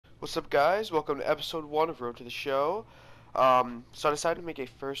What's up, guys? Welcome to episode 1 of Road to the Show. So I decided to make a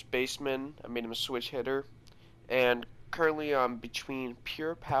first baseman. I made him a switch hitter, and currently I'm between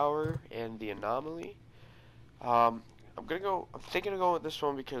Pure Power and the Anomaly. I'm thinking of going with this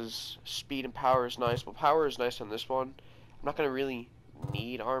one because speed and power is nice. Well, power is nice on this one. I'm not gonna really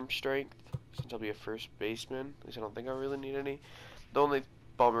need arm strength since I'll be a first baseman. At least I don't think I really need any. The only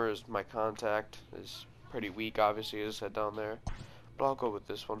bummer is my contact is pretty weak. Obviously, as I said down there. But I'll go with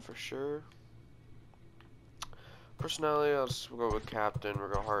this one for sure. Personality, we'll go with Captain, we'll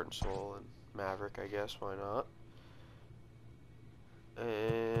go Heart and Soul, and Maverick, I guess, why not?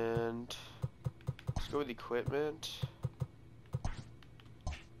 And let's go with equipment.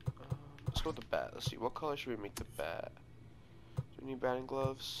 Let's go with the bat. Let's see, what color should we make the bat? Do we need batting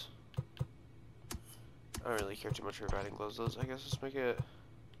gloves? I don't really care too much for batting gloves. I guess let's make it...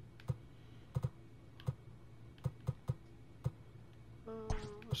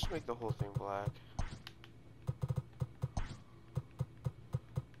 let's just make the whole thing black.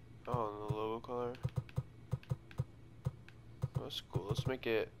 Oh, and the logo color. That's cool. Let's make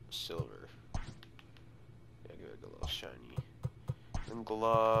it silver. Yeah, give it a little shiny. And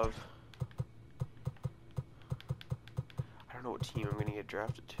glove. I don't know what team I'm gonna get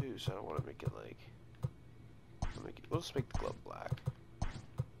drafted to, so I don't want to make it like. We'll just make the glove black.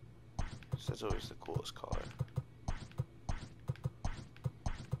 So that's always the coolest color.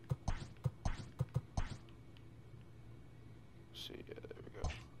 See, yeah, there we go.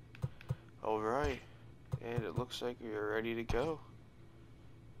 Alright, and it looks like we are ready to go.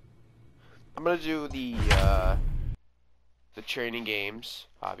 I'm gonna do the training games,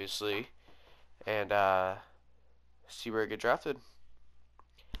 obviously, and see where I get drafted.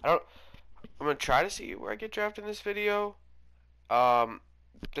 I'm gonna try to see where I get drafted in this video.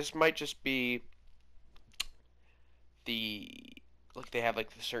 This might just be like they have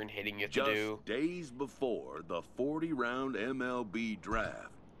like the certain hitting you have to do. Just days before the 40-round MLB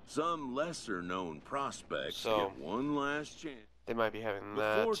draft, some lesser-known prospects get one last chance. They might be having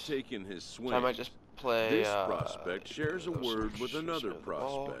that. Before taking his swing, so I might just play. This prospect shares a word with another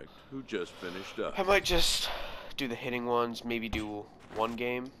prospect who just finished up. I might just do the hitting ones. Maybe do one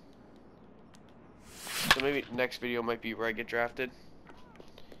game. So maybe next video might be where I get drafted.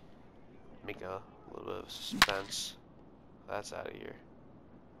 Make a little bit of suspense. That's out of here.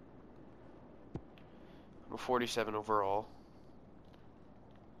 I'm a 47 overall.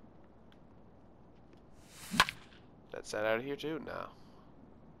 That's that out of here too? No.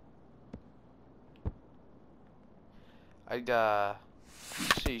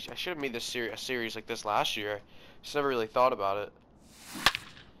 See, I should have made this a series like this last year. I just never really thought about it.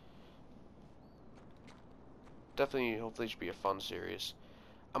 Definitely, hopefully, it should be a fun series.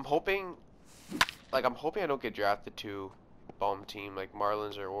 I'm hoping I don't get drafted to a bum team like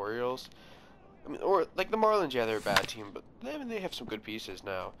Marlins or Orioles. I mean, or like the Marlins, yeah, they're a bad team, but they have some good pieces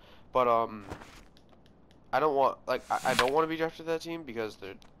now. But I don't want I don't want to be drafted to that team because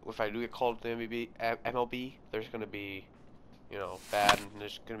if I do get called to the MLB, there's gonna be, you know, bad, and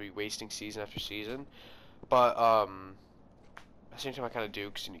there's gonna be wasting season after season. But at the same time, I kind of do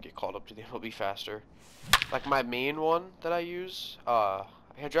because you need to get called up to the MLB faster. Like my main one that I use, I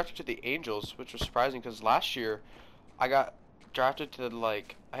got drafted to the Angels, which was surprising because last year I got drafted to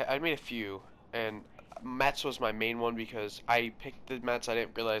I made a few, and Mets was my main one because I picked the Mets. I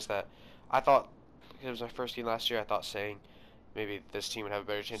didn't realize that. I thought it was my first team last year. I thought saying maybe this team would have a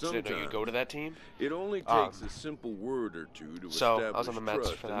better chance. I didn't know you'd go to that team. It only takes a simple word or two to so establish I was on the Mets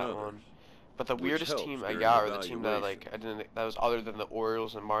for that one. But the weirdest team I during got, or the team that that was other than the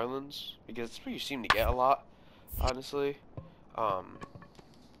Orioles and Marlins, because it's what you seem to get a lot, honestly.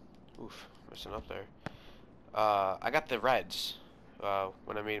 Oof, messing up there. I got the Reds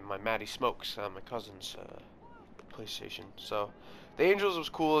when I made my Matty Smokes on my cousin's PlayStation. So the Angels was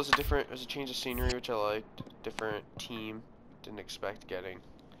cool as a change of scenery, which I liked. Different team, didn't expect getting.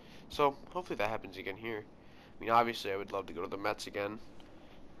 So hopefully that happens again here. I mean, obviously I would love to go to the Mets again.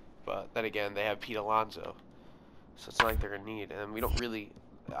 But then again, they have Pete Alonso, so it's not like they're gonna need. And we don't really.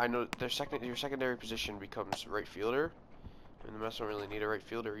 I know your secondary position becomes right fielder, and the Mets don't really need a right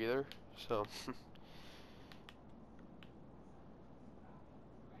fielder either. So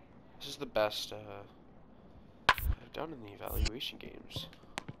this is the best I've done in the evaluation games.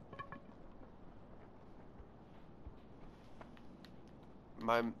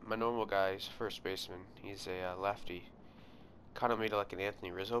 My normal guy is first baseman. He's a lefty. Kind of made it like an Anthony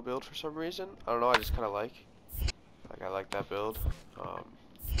Rizzo build for some reason. I don't know. I just kind of I like that build.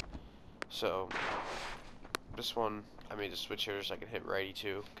 So this one I made a switch hitter so I can hit righty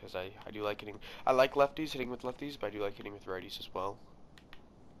too, because I do like hitting. I like lefties, hitting with lefties, but I do like hitting with righties as well.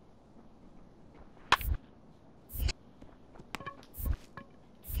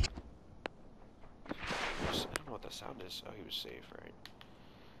 the sound is. Oh, he was safe, right?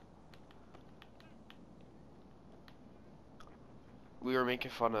 We were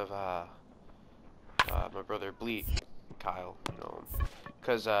making fun of my brother Bleak, Kyle, you know,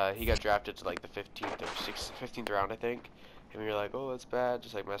 because he got drafted to like the 15th or 15th round, I think, and we were like, oh, that's bad,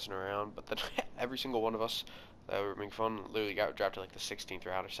 just like messing around. But then every single one of us that we were making fun literally got drafted like the 16th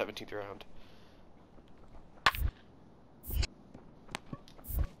round or 17th round.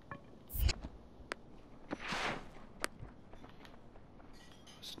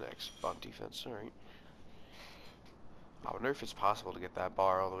 What's next? Bunt defense. All right. I wonder if it's possible to get that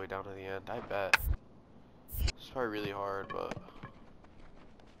bar all the way down to the end. I bet. It's probably really hard, but...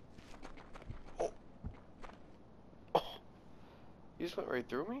 Oh! Oh! You just went right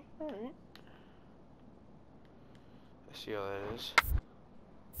through me? Alright. I see how that is.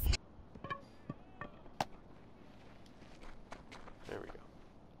 There we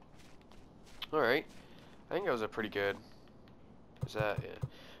go. Alright. I think that was a pretty good... Is that... Yeah.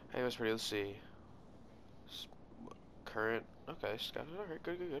 I think it was pretty... Let's see. Current... Okay, got it. Alright,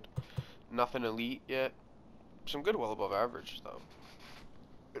 good, good, good. Nothing elite yet. Some good well above average, though.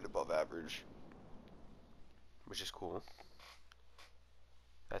 Good above average. Which is cool.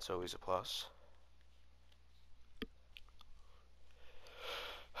 That's always a plus.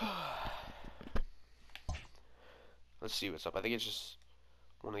 Let's see what's up. I think it's just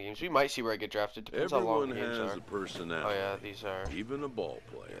one of the games. We might see where I get drafted. Depends how long the games Everyone has are. a personality. Oh yeah, these are. Even a ball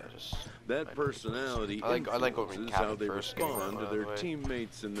player. Yeah, that personality I like going influences how they first respond to their way.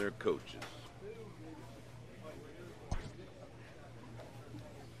 teammates and their coaches.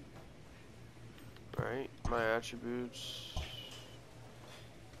 Alright, my attributes.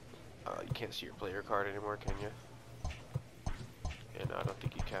 You can't see your player card anymore, can you? Yeah, no, I don't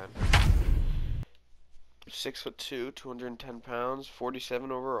think you can. 6'2", 210 pounds,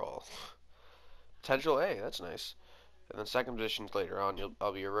 47 overall. Potential A, that's nice. And then second positions later on,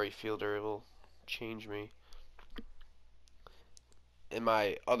 I'll be a right fielder. It will change me. In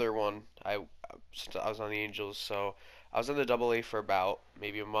my other one, since I was on the Angels, so I was in the AA for about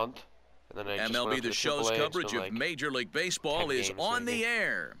maybe a month. And then I just went MLB up to The Show's AAA. coverage Like of Major League Baseball is games, on maybe. the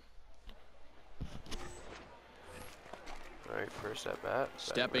air. Alright, first at bat.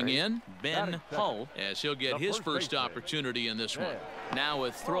 Stepping in, Ben Hull, as he'll get his first opportunity in this one. Now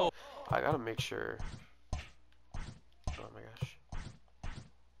a throw. I gotta make sure. Oh my gosh.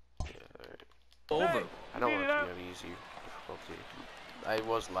 Yeah, alright. Over. I don't want it to be on easy difficulty. I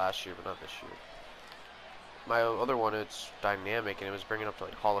was last year, but not this year. My other one, it's dynamic, and it was bringing up to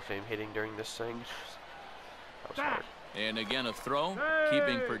like Hall of Fame hitting during this thing. That was hard. And again a throw,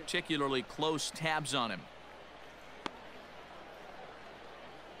 keeping particularly close tabs on him.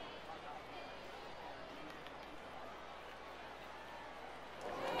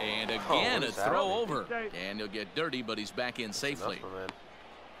 And again a throw over. And he'll get dirty, but he's back in safely. Enough, man.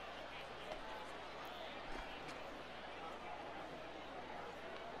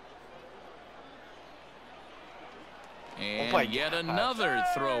 And yet another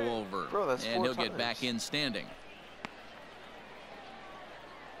throw over. Bro, that's and 4 he'll times. get back in standing.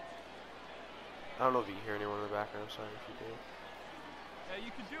 I don't know if you can hear anyone in the background. I'm sorry if you do. Yeah,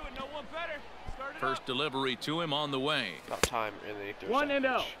 you can do it. No one better. Start it First up. delivery to him on the way. About time in the 8th or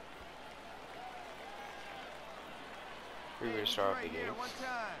 1-0. We're going to start off the Right here, game. one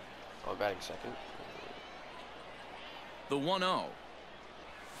time. Oh, batting second. The 1-0.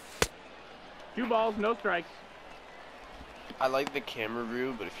 2 balls, no strikes. I like the camera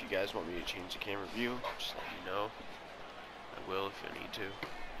view, but if you guys want me to change the camera view, just let me know. I will if I need to.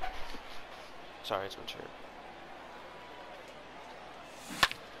 Sorry, it's my turn.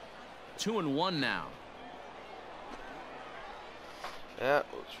 2-1 now. That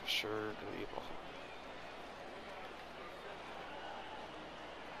was for sure gonna be a ball.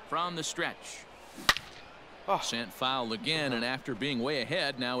 From the stretch. Oh. Sent foul again, and after being way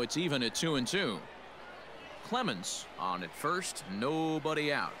ahead, now it's even at 2-2. Clemens on at first,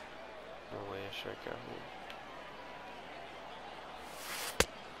 nobody out. No way a strikeout here.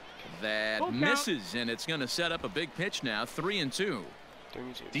 That misses, and it's going to set up a big pitch now. 3-2.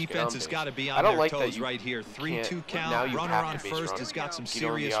 Defense has got to be I on don't their like toes that right here. 3-2 now count. you Runner have on to base first run. has got some You don't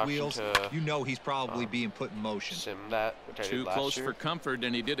have the serious option wheels. to, You know he's probably being put in motion. Sim that, which I Too did last close year. for comfort,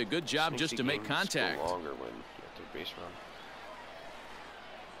 and he did a good job Makes just the to make games go contact. longer when you have to base run.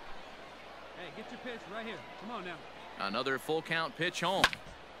 Hey, get your pitch right here. Come on now. Another full count pitch home.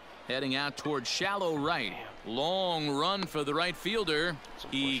 Heading out towards shallow right. Long run for the right fielder.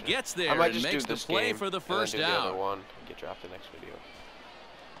 He gets there and makes the play for the first and then do the out. other one and get drafted next video.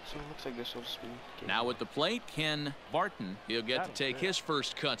 So it looks like this will just be game. Now at the plate, Ken Barton. He'll get to take his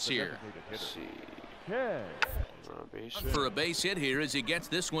first cuts here. Let's see. For a base hit here as he gets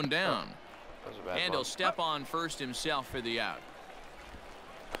this one down. And he'll step on first himself for the out.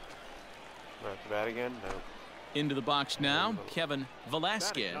 Right to bat again? No. Into the box now, Kevin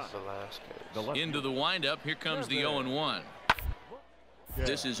Velasquez. Into the windup, here comes the 0-1.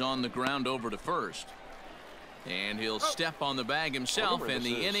 This is on the ground over to first. And he'll step on the bag himself, and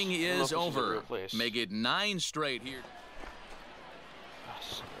the inning is over. Make it 9 straight here.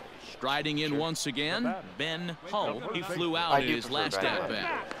 Striding in once again, Ben Hull. He flew out in his last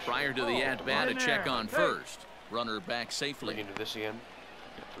at-bat. Prior to the at-bat, a check on first. Runner back safely. We can do this again.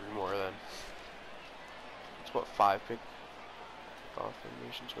 Get 3 more then. It's what, 5 pick off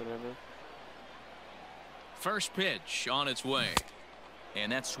formations, whatever. First pitch on its way.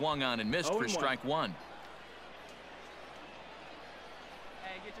 And that swung on and missed for strike 1.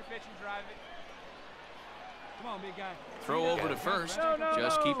 Hey, get your pitch and drive it. Come on, big guy. Throw over to first.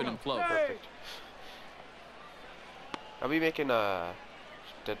 Just keeping him close. Perfect. I'll be making Dead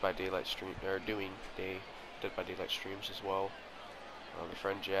by Daylight stream, or doing Dead by Daylight streams as well. My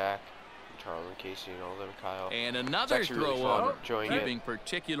friend Jack, and Charles and Casey and all of them, Kyle. And another throw really over, keeping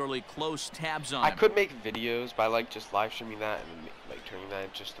particularly close tabs on I him. could make videos, but I like just live streaming that and like turning that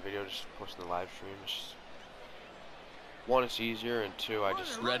into just the video, just posting the live stream. It's just, 1, it's easier, and 2, I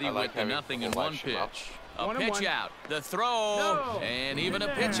just ready like with the nothing in 1 pitch. A pitch out, the throw, No. and even a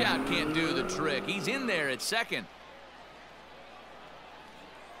pitch out can't do the trick. He's in there at second.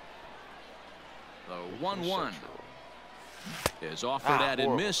 The 1-1 is offered at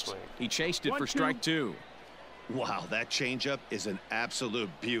and missed. Swing. He chased it for strike 2. Wow, that changeup is an absolute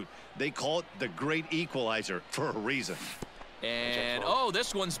beaut. They call it the great equalizer for a reason. And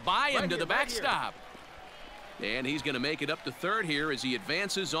this one's by him to the backstop. And he's going to make it up to third here as he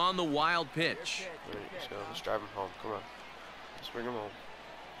advances on the wild pitch. Let's go. Let's drive him home. Come on. Let's bring him home.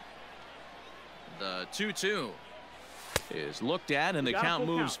 The 2-2 is looked at, and the count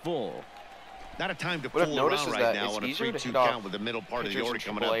moves full. Not a time to What I've fool noticed around is right that now it's on a easier to 3-2 hit off count with the middle part of the pitchers order in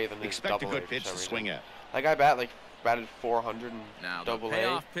coming AAA up. than it is Expect a AA good for pitch some to reason. swing at. Like I batted 400 in Now the AA.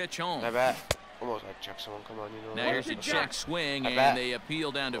 payoff pitch home. I bat almost like check someone. Come on, you know. Now here's a check swing, I bet. and they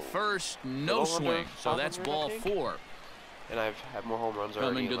appeal down to first. No swing, so that's ball 4. And I've had more home runs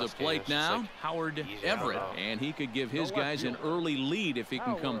already. Coming to the plate now, Howard Everett, and he could give his guys an early lead if he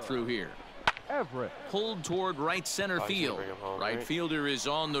can come through here. Everett. Pulled toward right center field. Right fielder is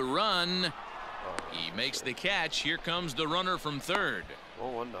on the run. He makes the catch. Here comes the runner from third.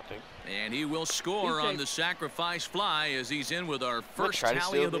 Well, 1-0. And he will score on the sacrifice fly as he's in with our first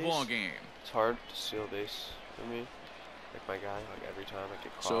tally of the ball game. It's hard to steal base for me. Like my guy, like every time I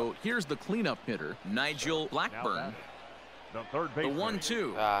get caught. So here's the cleanup hitter, Nigel Blackburn. The third base. The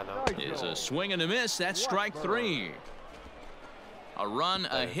 1-2 no. is a swing and a miss. That's strike 3. A run,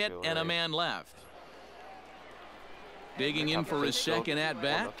 a hit, and a man left. Digging in for his second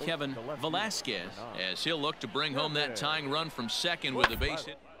at-bat, Kevin Velasquez, as he'll look to bring home that tying run from second with a base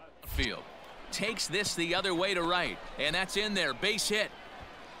hit field. Takes this the other way to right, and that's in there, base hit.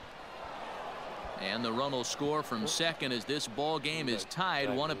 And the run will score from second as this ball game is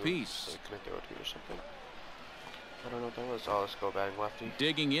tied 1 apiece. I don't know what that was. Oh, let's go batting lefty.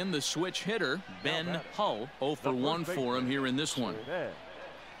 Digging in the switch hitter, Ben Hull. 0 for 1 for him here in this one.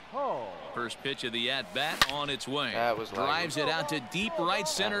 First pitch of the at-bat on its way. Drives it out to deep right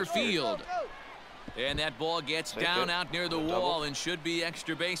center field. And that ball gets down out near the wall and should be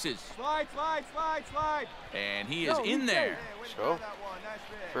extra bases. Slide. And he is in there. So,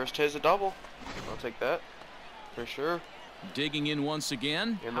 first hit's a double. I'll take that for sure. Digging in once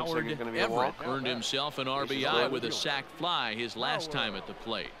again, Howard Everett earned himself an RBI with a sac fly his last time at the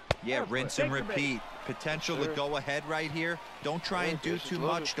plate. Yeah, rinse and repeat. Potential to go ahead right here. Don't try and do too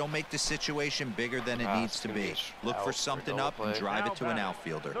much. Don't make the situation bigger than it needs to be. Look for something up and drive it to an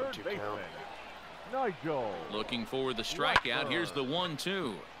outfielder. Looking for the strikeout. Here's the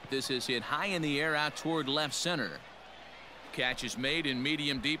 1-2. This is hit high in the air out toward left center. Catch is made in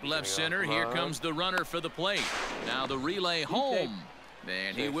medium deep left center. Here comes the runner for the plate. Now the relay home.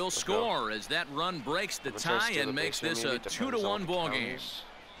 And he will score as that run breaks the tie and makes this a 2-1 ball game.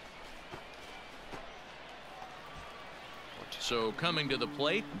 So coming to the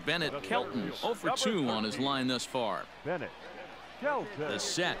plate, Bennett Kelton 0 for 2 on his line thus far. The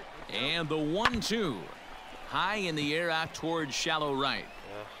set and the 1-2. High in the air out towards shallow right.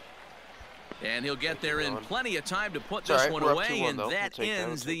 And he'll get there in plenty of time to put this one away, and that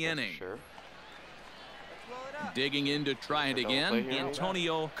ends the inning. Digging in to try it again,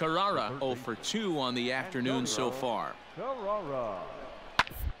 Antonio Carrara 0 for 2 on the afternoon so far.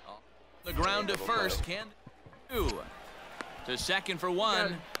 The ground to first, can do. To second for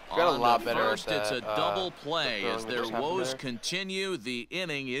 1. Got a lot better first, at that, it's a double play as their just happened woes there. continue. The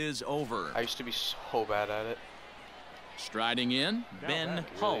inning is over. I used to be so bad at it. Striding in, Ben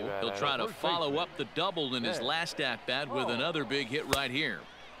Hull. He'll try to follow up the double in his last at-bat with another big hit right here.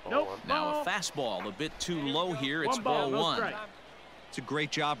 Now a fastball a bit too low here. It's ball one. It's a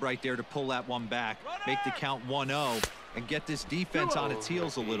great job right there to pull that one back, make the count 1-0, and get this defense on its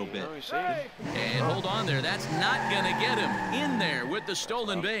heels a little bit. And hold on there. That's not going to get him in there with the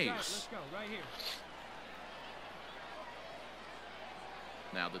stolen base.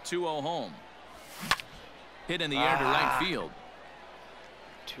 Now the 2-0 home. Hit in the air to right field.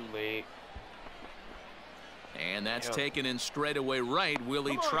 Too late. And that's taken in straightaway right. Will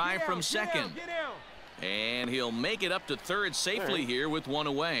he try from second? And he'll make it up to third safely here with one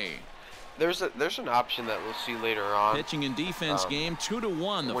away. There's an option that we'll see later on. Pitching and defense game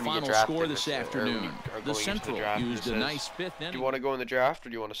 2-1, the final score this afternoon. The Central used a nice fifth inning. Do you want to go in the draft or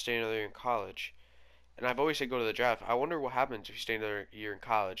do you want to stay another year in college? And I've always said go to the draft. I wonder what happens if you stay another year in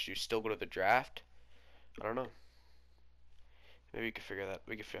college. Do you still go to the draft? I don't know. Maybe we could figure that.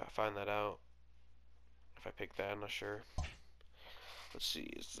 We could find that out. If I pick that, I'm not sure. Let's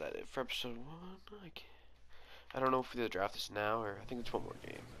see. Is that it for episode 1? I don't know if the draft is now or I think it's one more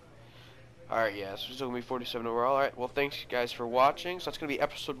game. Alright, yeah, so it's still going to be 47 overall. Alright, well, thanks guys for watching. So that's going to be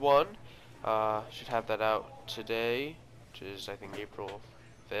episode 1. Should have that out today, which is, I think, April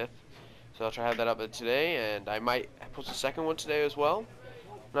 5th. So I'll try to have that up today, and I might post a second one today as well.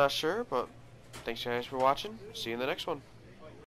 Not sure, but thanks guys for watching. See you in the next one.